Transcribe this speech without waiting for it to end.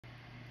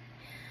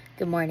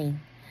Good morning.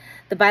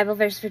 The Bible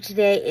verse for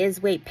today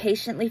is, wait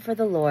patiently for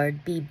the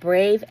Lord. Be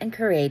brave and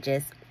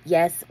courageous.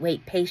 Yes,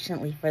 wait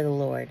patiently for the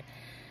Lord.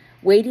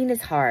 Waiting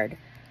is hard,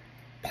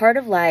 part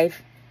of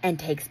life, and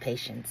takes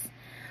patience.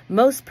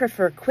 Most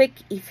prefer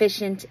quick,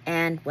 efficient,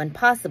 and, when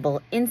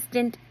possible,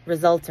 instant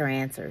results or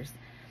answers.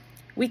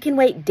 We can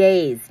wait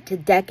days to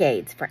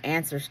decades for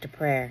answers to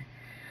prayer.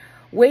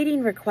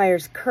 Waiting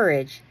requires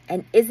courage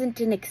and isn't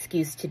an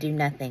excuse to do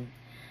nothing.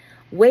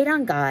 Wait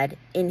on God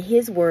in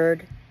His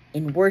Word,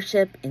 in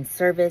worship, in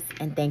service,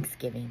 and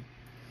thanksgiving.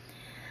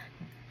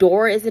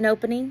 Door isn't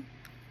opening,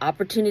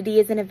 opportunity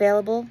isn't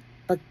available,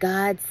 but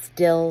God's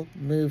still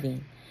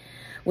moving.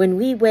 When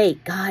we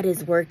wait, God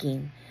is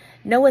working.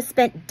 Noah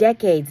spent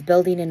decades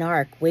building an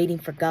ark, waiting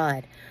for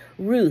God.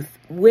 Ruth,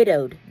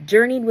 widowed,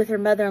 journeyed with her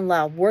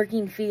mother-in-law,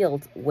 working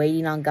fields,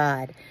 waiting on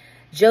God.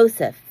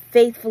 Joseph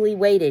faithfully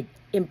waited,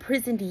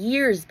 imprisoned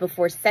years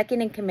before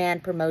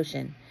second-in-command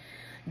promotion.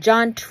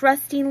 John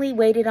trustingly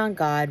waited on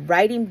God,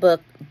 writing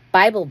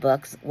Bible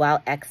books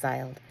while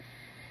exiled.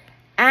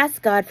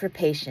 Ask God for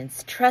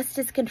patience. Trust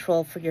His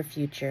control for your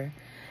future.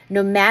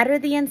 No matter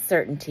the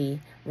uncertainty,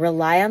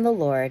 rely on the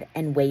Lord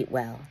and wait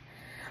well.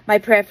 My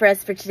prayer for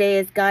us for today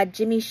is God,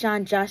 Jimmy,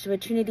 Sean, Joshua,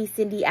 Trinity,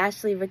 Cindy,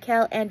 Ashley,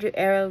 Raquel, Andrew,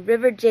 Arrow,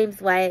 River,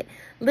 James, Wyatt,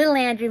 Little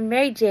Andrew,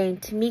 Mary Jane,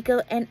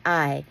 Tamiko, and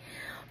I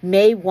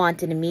may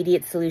want an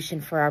immediate solution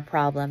for our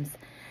problems.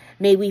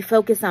 May we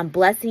focus on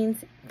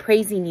blessings,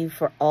 praising You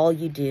for all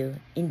You do.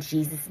 In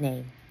Jesus'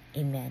 name,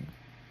 amen.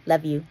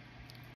 Love you.